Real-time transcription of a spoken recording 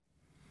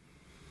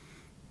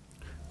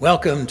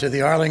Welcome to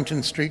the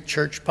Arlington Street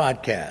Church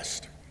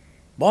Podcast.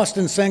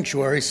 Boston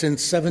Sanctuary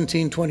since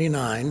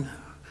 1729,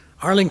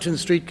 Arlington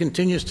Street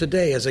continues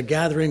today as a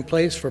gathering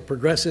place for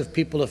progressive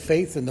people of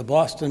faith in the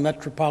Boston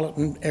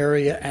metropolitan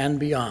area and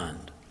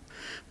beyond.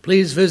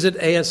 Please visit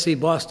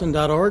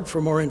ascboston.org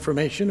for more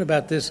information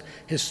about this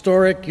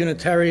historic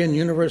Unitarian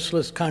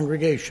Universalist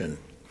congregation.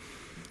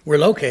 We're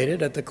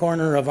located at the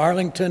corner of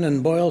Arlington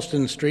and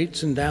Boylston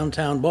Streets in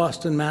downtown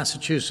Boston,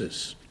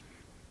 Massachusetts.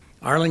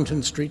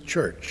 Arlington Street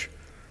Church,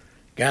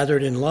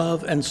 gathered in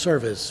love and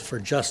service for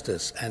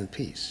justice and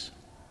peace.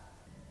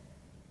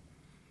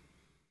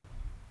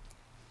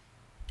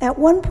 At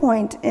one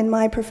point in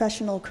my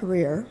professional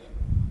career,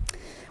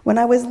 when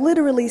I was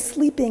literally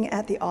sleeping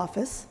at the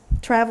office,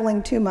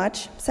 traveling too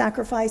much,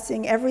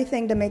 sacrificing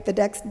everything to make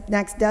the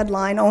next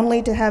deadline,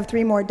 only to have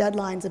 3 more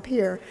deadlines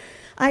appear,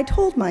 I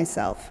told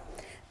myself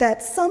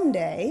that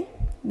someday,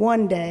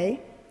 one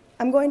day,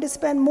 I'm going to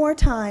spend more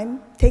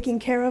time taking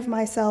care of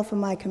myself and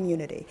my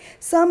community.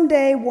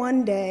 Someday,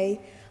 one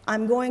day,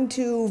 I'm going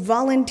to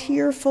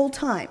volunteer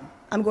full-time.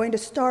 I'm going to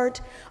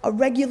start a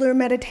regular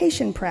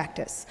meditation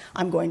practice.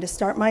 I'm going to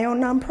start my own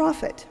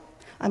nonprofit.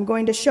 I'm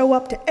going to show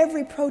up to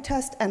every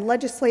protest and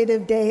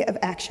legislative day of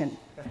action.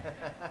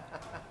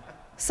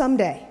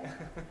 Someday,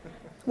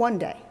 one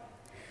day,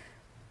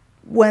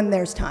 when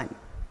there's time.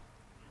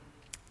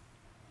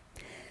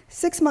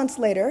 6 months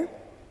later,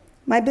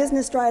 my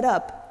business dried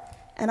up,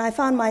 and I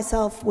found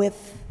myself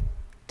with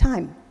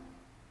time.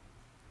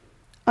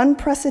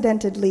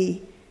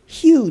 Unprecedentedly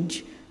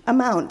huge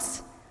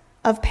amounts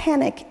of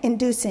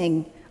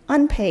panic-inducing,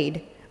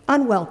 unpaid,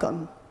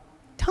 unwelcome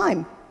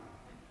time.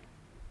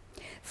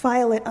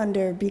 File it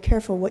under "be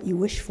careful what you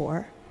wish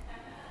for."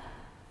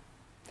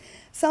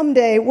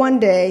 Someday, one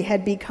day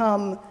had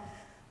become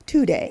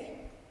today.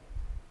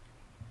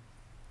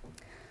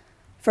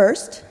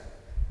 First,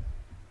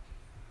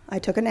 I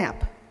took a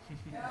nap.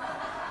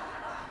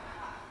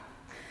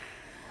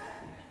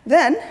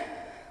 Then,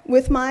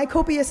 with my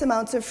copious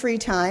amounts of free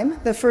time,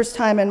 the first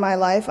time in my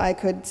life I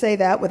could say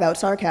that without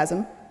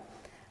sarcasm,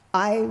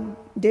 I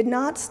did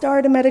not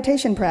start a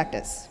meditation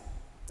practice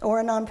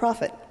or a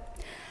nonprofit.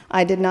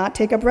 I did not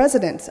take up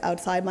residence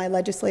outside my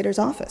legislator's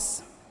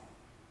office.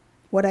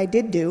 What I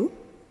did do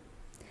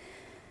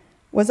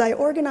was I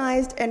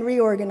organized and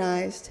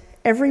reorganized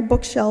every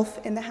bookshelf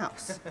in the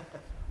house.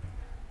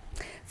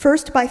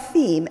 First by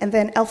theme and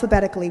then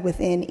alphabetically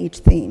within each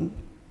theme,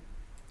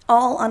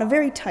 all on a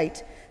very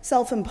tight,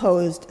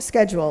 self-imposed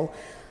schedule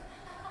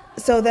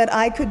so that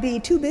I could be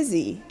too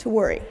busy to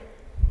worry.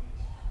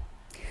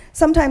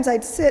 Sometimes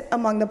I'd sit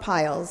among the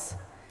piles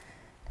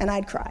and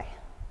I'd cry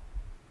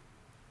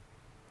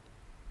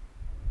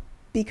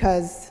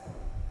because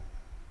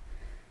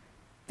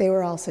they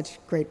were all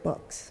such great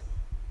books.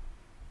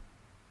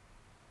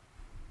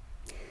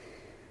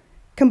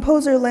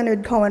 Composer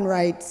Leonard Cohen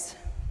writes,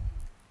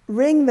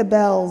 "Ring the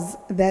bells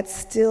that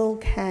still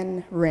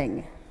can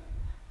ring.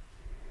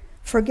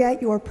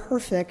 Forget your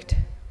perfect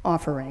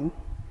offering.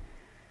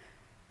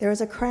 There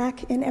is a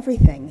crack in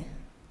everything.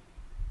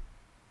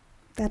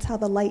 That's how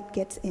the light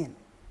gets in."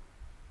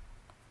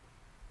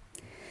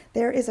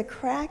 There is a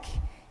crack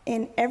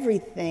in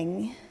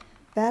everything.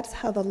 That's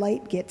how the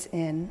light gets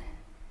in.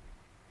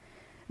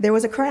 There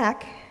was a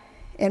crack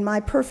in my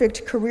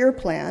perfect career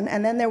plan,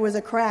 and then there was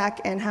a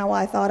crack in how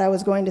I thought I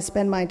was going to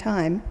spend my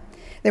time.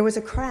 There was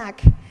a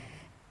crack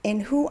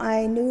in who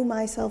I knew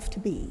myself to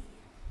be.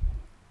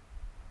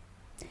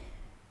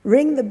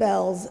 Ring the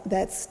bells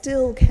that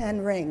still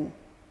can ring.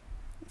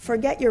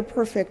 Forget your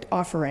perfect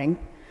offering.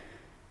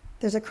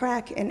 There's a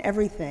crack in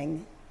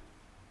everything.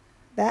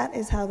 That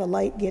is how the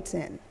light gets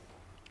in.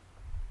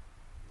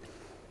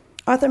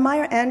 Arthur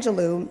Maya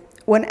Angelou,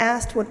 when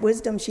asked what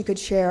wisdom she could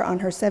share on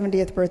her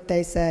 70th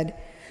birthday, said,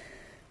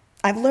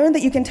 "I've learned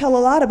that you can tell a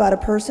lot about a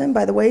person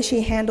by the way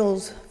she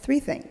handles 3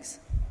 things: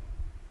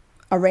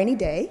 a rainy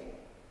day,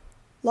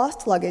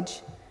 lost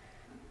luggage,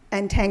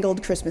 and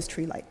tangled Christmas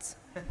tree lights."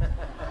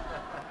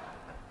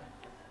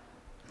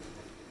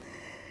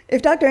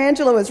 If Dr.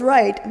 Angelou is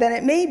right, then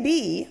it may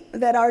be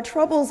that our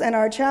troubles and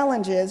our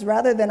challenges,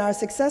 rather than our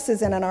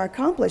successes and our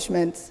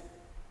accomplishments,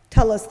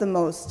 tell us the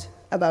most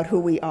about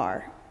who we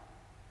are.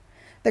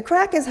 The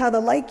crack is how the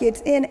light gets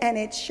in, and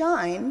it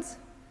shines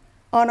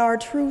on our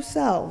true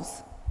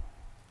selves,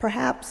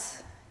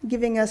 perhaps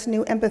giving us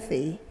new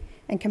empathy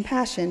and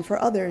compassion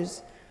for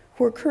others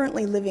who are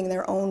currently living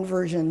their own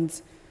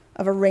versions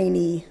of a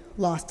rainy,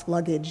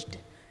 lost-luggaged,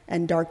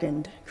 and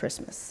darkened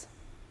Christmas.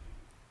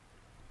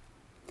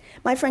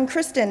 My friend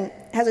Kristen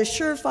has a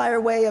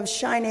surefire way of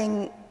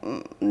shining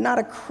not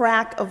a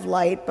crack of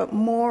light, but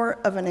more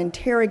of an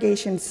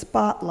interrogation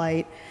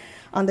spotlight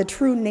on the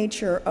true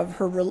nature of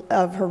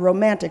her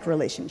romantic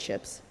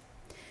relationships.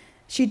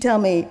 She'd tell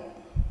me,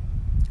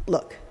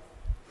 "Look,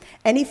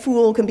 any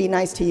fool can be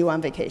nice to you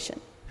on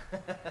vacation.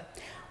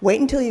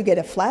 Wait until you get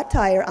a flat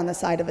tire on the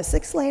side of a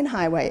 6-lane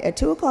highway at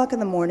 2 o'clock in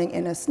the morning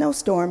in a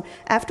snowstorm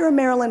after a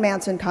Marilyn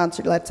Manson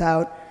concert lets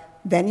out,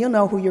 then you'll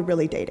know who you're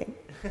really dating."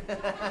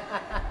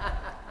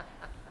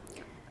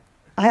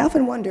 I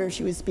often wonder if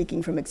she was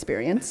speaking from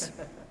experience.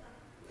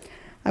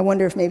 I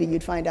wonder if maybe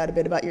you'd find out a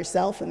bit about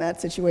yourself in that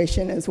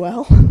situation as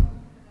well.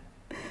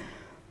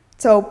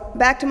 So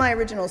back to my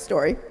original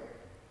story.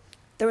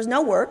 There was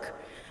no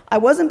work. I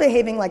wasn't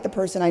behaving like the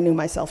person I knew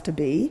myself to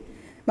be.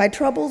 My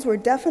troubles were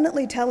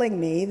definitely telling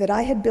me that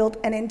I had built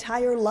an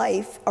entire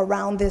life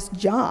around this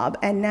job,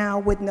 and now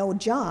with no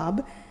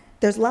job,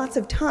 there's lots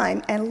of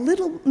time and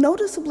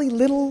noticeably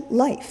little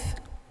life.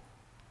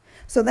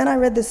 So then I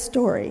read this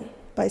story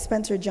by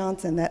Spencer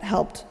Johnson that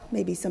helped.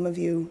 Maybe some of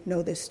you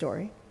know this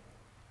story.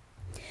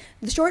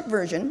 The short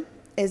version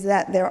is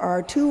that there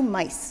are two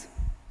mice,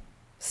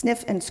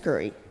 Sniff and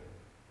Scurry,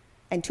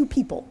 and two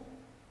people,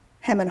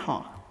 Hem and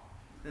Haw.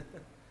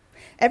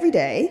 Every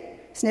day,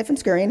 Sniff and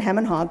Scurry and Hem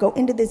and Haw go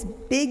into this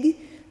big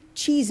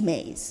cheese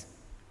maze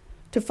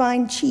to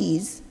find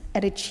cheese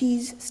at a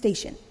cheese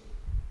station.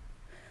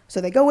 So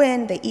they go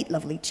in, they eat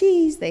lovely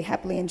cheese, they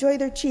happily enjoy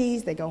their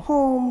cheese, they go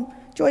home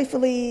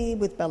joyfully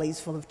with bellies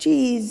full of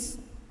cheese.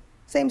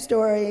 Same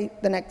story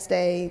the next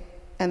day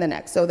and the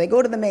next. So they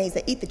go to the maze,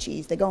 they eat the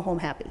cheese, they go home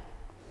happy.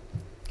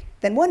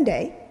 Then one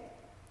day,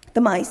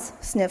 the mice,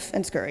 Sniff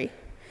and Scurry,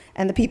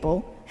 and the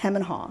people, Hem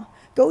and Haw,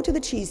 go to the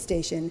cheese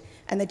station,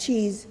 and the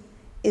cheese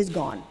is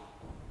gone.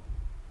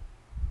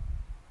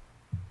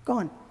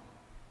 Gone.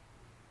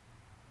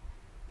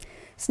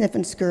 Sniff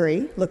and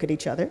Scurry look at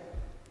each other.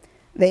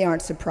 They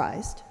aren't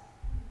surprised.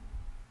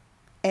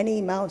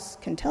 Any mouse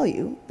can tell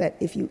you that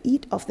if you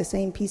eat off the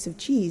same piece of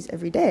cheese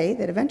every day,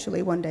 that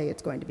eventually one day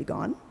it's going to be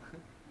gone.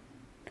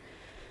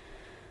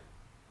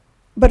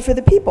 But for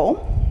the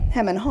people,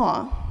 Hem and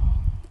Haw,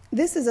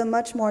 this is a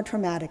much more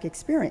traumatic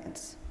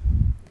experience.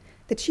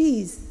 The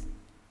cheese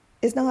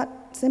is not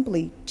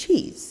simply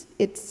cheese.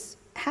 It's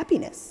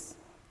happiness.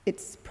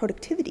 It's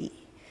productivity.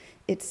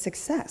 It's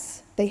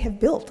success. They have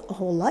built a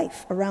whole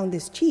life around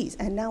this cheese,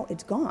 and now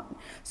it's gone.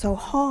 So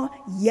Haw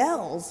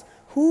yells,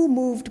 "Who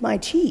moved my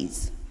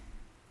cheese?"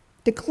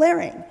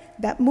 declaring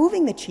that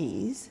moving the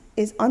cheese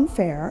is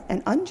unfair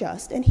and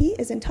unjust, and he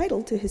is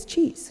entitled to his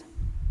cheese.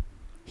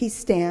 He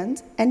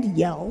stands and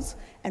yells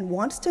and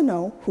wants to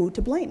know who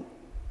to blame.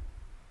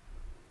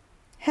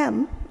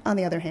 Hem, on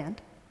the other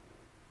hand,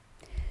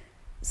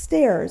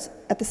 stares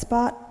at the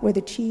spot where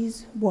the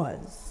cheese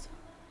was,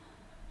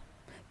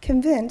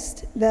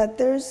 convinced that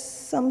there's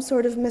some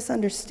sort of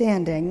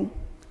misunderstanding.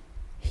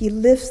 He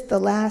lifts the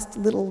last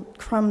little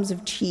crumbs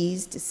of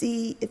cheese to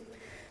see if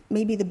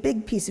maybe the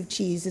big piece of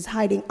cheese is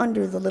hiding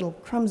under the little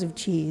crumbs of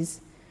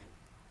cheese.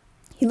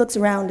 He looks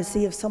around to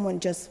see if someone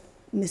just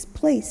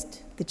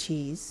misplaced the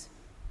cheese,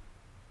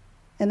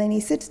 and then he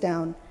sits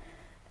down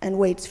and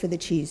waits for the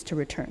cheese to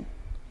return.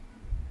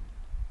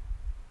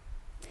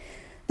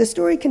 The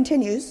story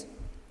continues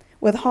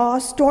with Haw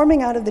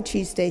storming out of the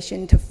cheese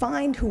station to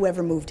find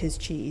whoever moved his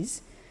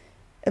cheese,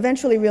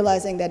 eventually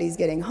realizing that he's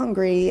getting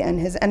hungry and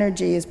his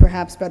energy is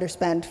perhaps better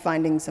spent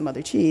finding some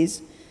other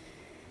cheese.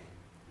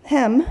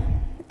 Hem,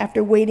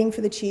 after waiting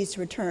for the cheese to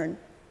return,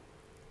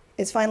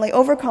 is finally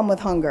overcome with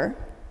hunger,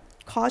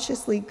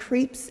 cautiously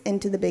creeps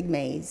into the big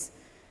maze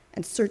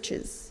and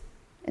searches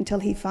until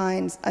he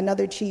finds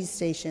another cheese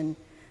station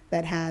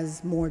that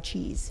has more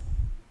cheese.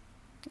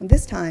 And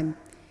this time,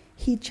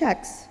 he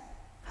checks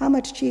how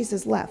much cheese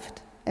is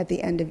left at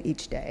the end of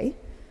each day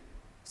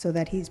so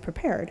that he's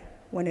prepared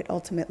when it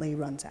ultimately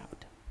runs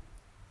out.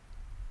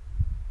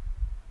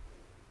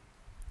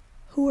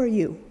 Who are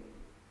you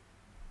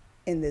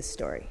in this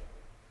story?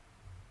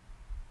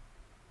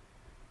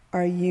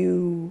 Are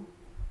you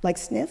like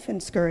Sniff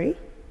and Scurry,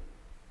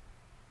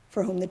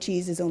 for whom the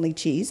cheese is only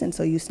cheese, and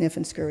so you sniff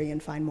and scurry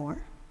and find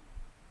more?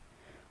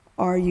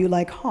 Are you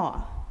like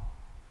Haw,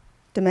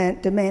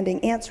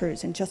 demanding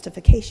answers and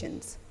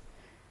justifications,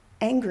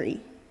 angry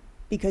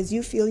because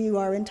you feel you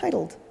are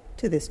entitled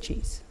to this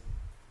cheese?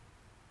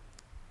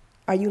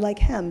 Are you like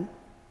Hem,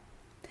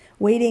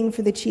 waiting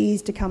for the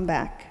cheese to come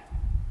back?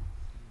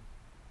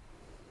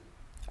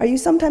 Are you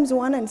sometimes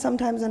one and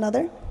sometimes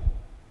another?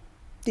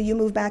 Do you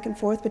move back and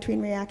forth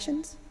between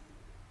reactions?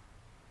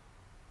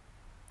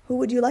 Who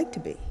would you like to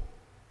be?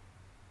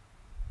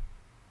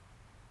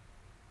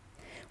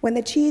 When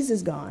the cheese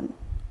is gone,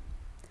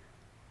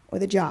 or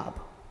the job,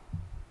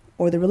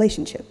 or the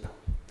relationship,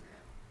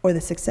 or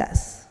the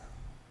success,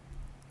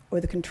 or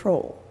the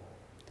control,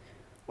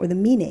 or the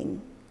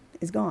meaning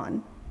is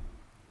gone,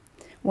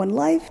 when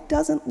life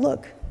doesn't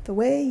look the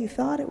way you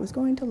thought it was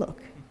going to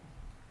look,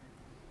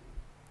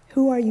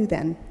 who are you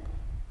then?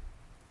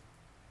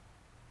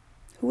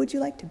 Who would you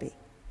like to be?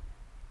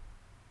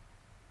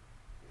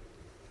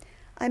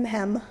 I'm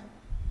Hem,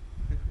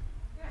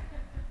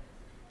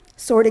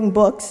 sorting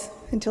books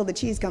until the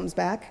cheese comes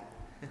back.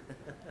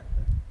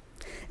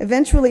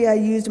 Eventually, I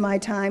used my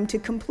time to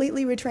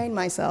completely retrain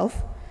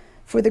myself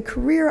for the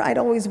career I'd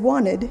always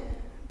wanted,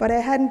 but I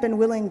hadn't been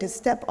willing to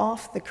step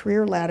off the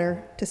career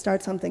ladder to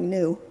start something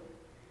new.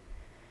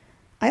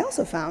 I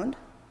also found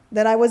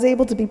that I was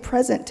able to be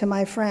present to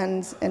my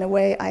friends in a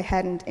way I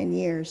hadn't in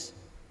years.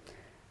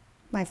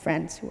 My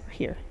friends who are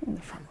here in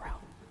the front row.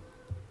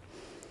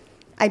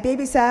 I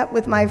babysat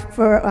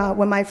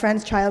when my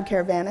friend's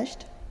childcare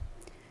vanished,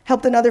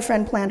 helped another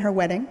friend plan her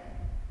wedding.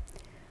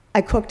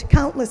 I cooked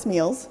countless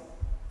meals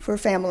for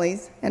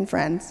families and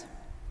friends,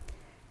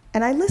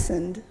 and I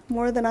listened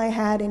more than I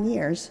had in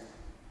years.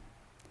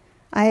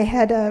 I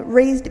had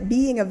raised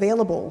being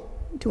available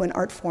to an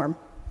art form.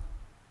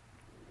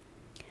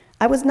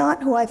 I was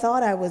not who I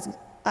thought I was.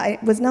 I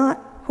was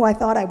not who I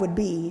thought I would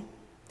be.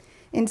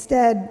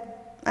 Instead,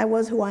 I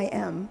was who I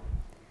am,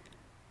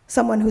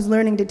 someone who's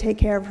learning to take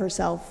care of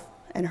herself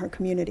and her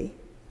community.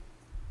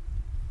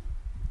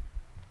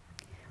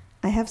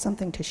 I have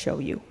something to show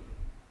you.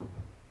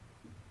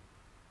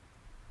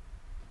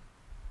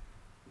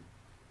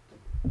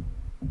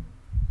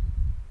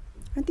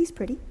 Aren't these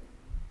pretty?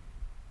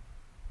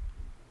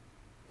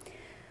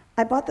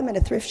 I bought them at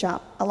a thrift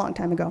shop a long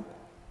time ago,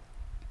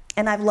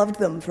 and I've loved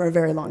them for a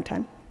very long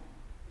time.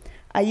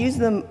 I use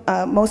them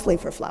mostly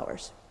for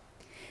flowers.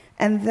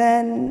 And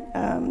then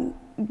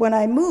when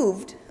I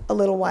moved a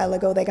little while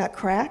ago, they got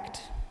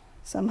cracked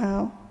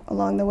somehow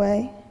along the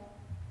way.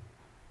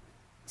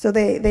 So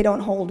they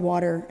don't hold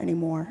water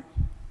anymore.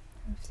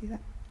 See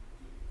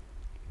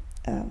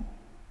that?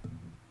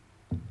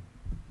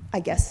 I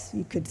guess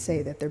you could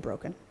say that they're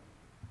broken.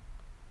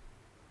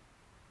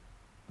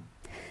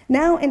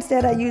 Now,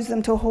 instead, I use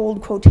them to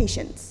hold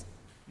quotations.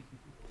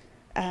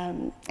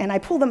 And I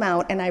pull them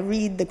out and I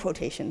read the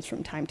quotations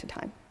from time to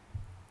time.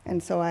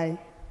 And so I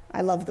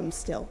love them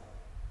still.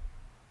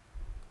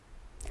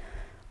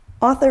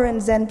 Author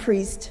and Zen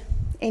priest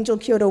Angel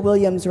Kyoto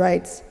Williams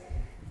writes,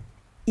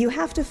 "You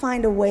have to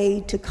find a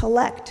way to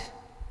collect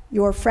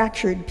your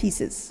fractured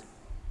pieces,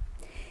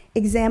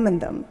 examine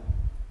them,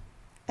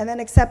 and then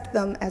accept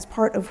them as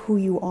part of who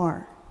you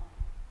are."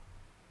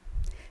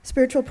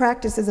 Spiritual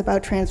practice is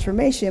about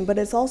transformation, but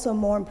it's also,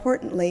 more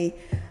importantly,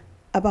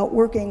 about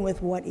working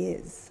with what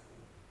is.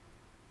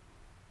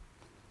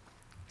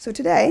 So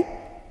today,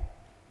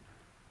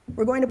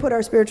 we're going to put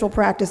our spiritual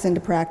practice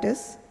into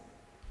practice.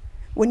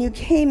 When you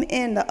came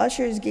in, the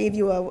ushers gave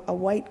you a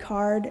white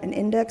card, an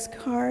index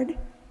card.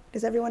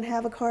 Does everyone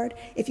have a card?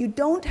 If you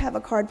don't have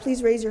a card,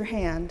 please raise your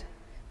hand.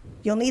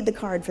 You'll need the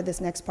card for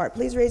this next part.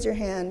 Please raise your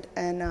hand,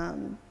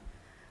 and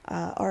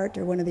Art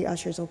or one of the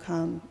ushers will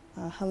come.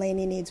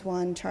 Helene needs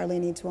one, Charlie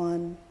needs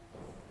one,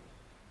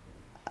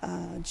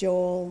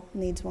 Joel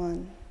needs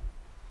one.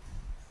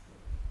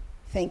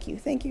 Thank you,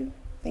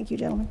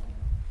 gentlemen.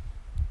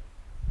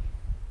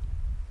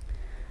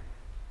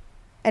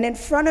 And in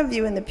front of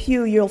you in the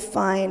pew, you'll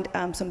find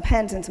some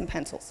pens and some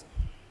pencils.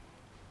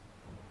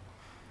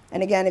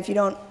 And again, if you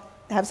don't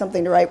have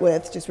something to write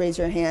with, just raise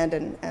your hand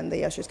and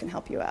the ushers can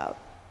help you out.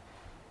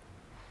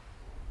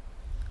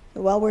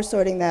 So while we're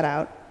sorting that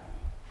out,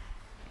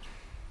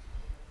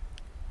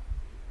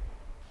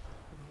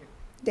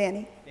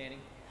 Danny.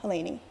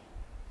 Helene.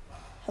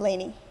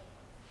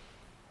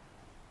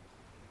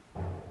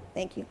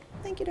 Thank you,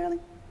 darling.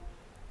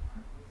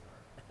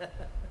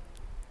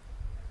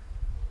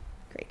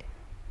 Great.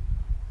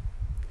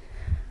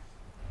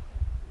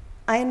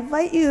 I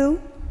invite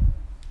you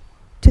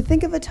to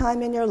think of a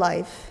time in your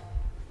life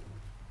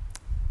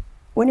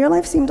when your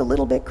life seemed a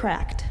little bit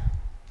cracked,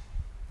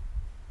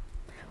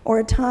 or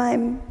a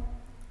time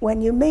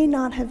when you may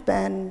not have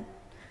been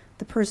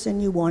the person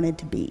you wanted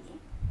to be.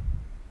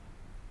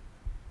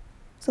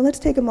 So let's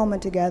take a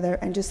moment together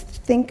and just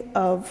think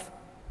of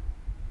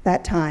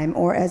that time,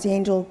 or as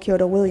Angel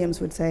Kyoto Williams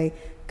would say,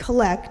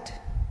 collect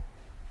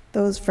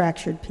those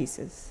fractured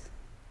pieces.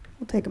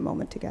 We'll take a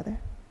moment together.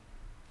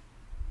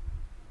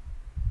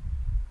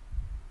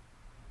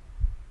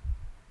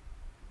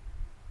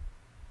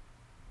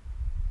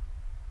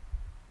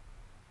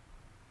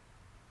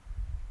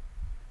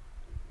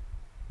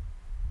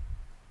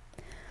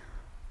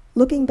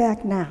 Looking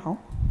back now,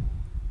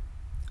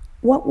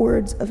 what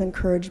words of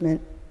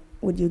encouragement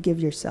would you give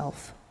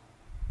yourself?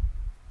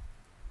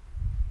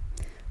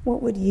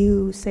 What would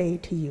you say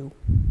to you?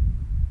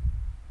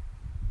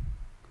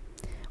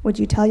 Would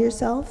you tell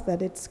yourself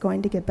that it's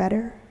going to get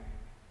better?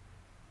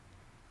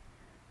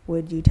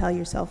 Would you tell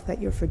yourself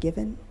that you're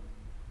forgiven?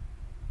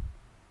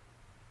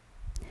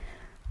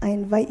 I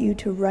invite you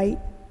to write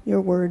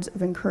your words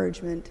of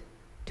encouragement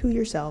to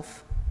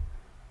yourself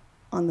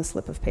on the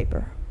slip of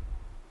paper.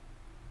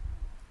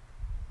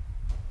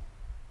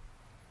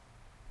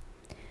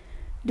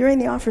 During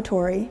the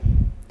offertory,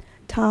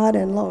 Todd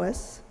and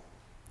Lois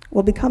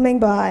will be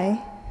coming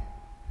by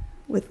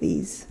with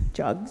these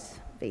jugs,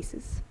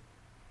 vases.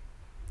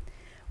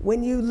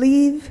 When you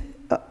leave,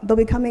 they'll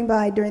be coming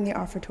by during the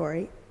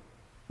offertory.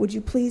 Would you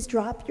please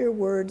drop your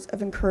words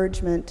of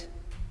encouragement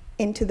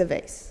into the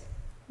vase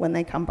when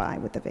they come by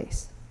with the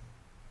vase?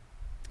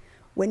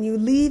 When you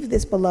leave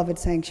this beloved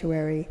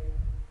sanctuary,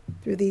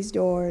 through these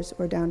doors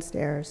or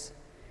downstairs,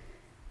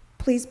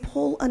 please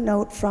pull a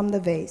note from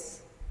the vase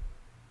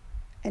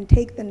and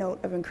take the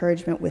note of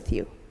encouragement with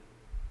you.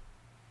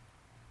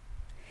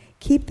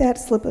 Keep that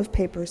slip of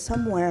paper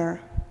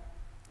somewhere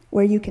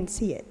where you can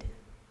see it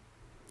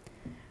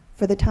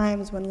for the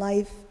times when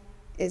life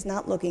is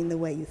not looking the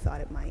way you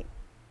thought it might.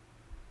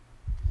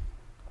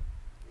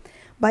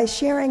 By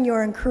sharing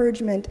your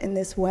encouragement in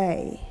this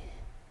way,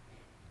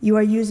 you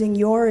are using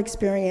your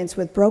experience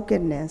with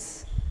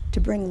brokenness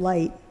to bring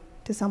light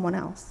to someone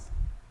else.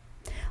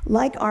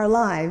 Like our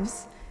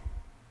lives,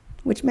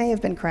 which may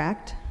have been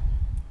cracked,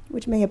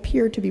 which may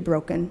appear to be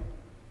broken,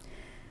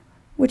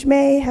 which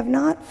may have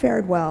not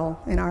fared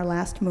well in our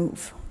last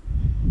move.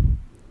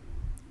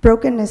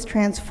 Brokenness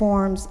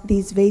transforms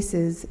these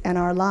vases and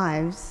our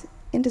lives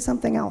into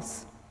something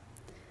else,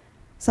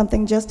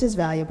 something just as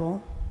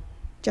valuable,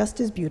 just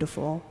as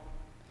beautiful,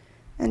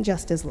 and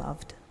just as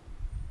loved.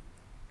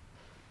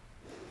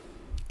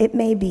 It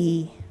may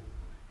be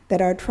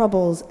that our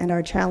troubles and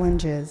our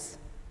challenges,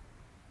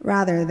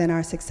 rather than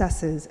our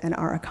successes and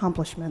our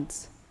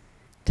accomplishments,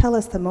 tell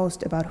us the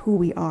most about who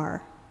we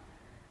are,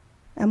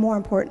 and more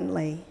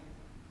importantly,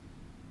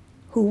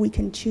 who we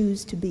can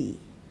choose to be.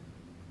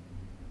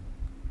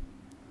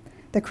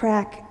 The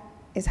crack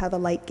is how the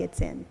light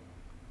gets in.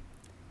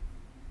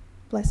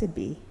 Blessed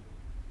be.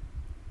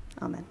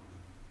 Amen.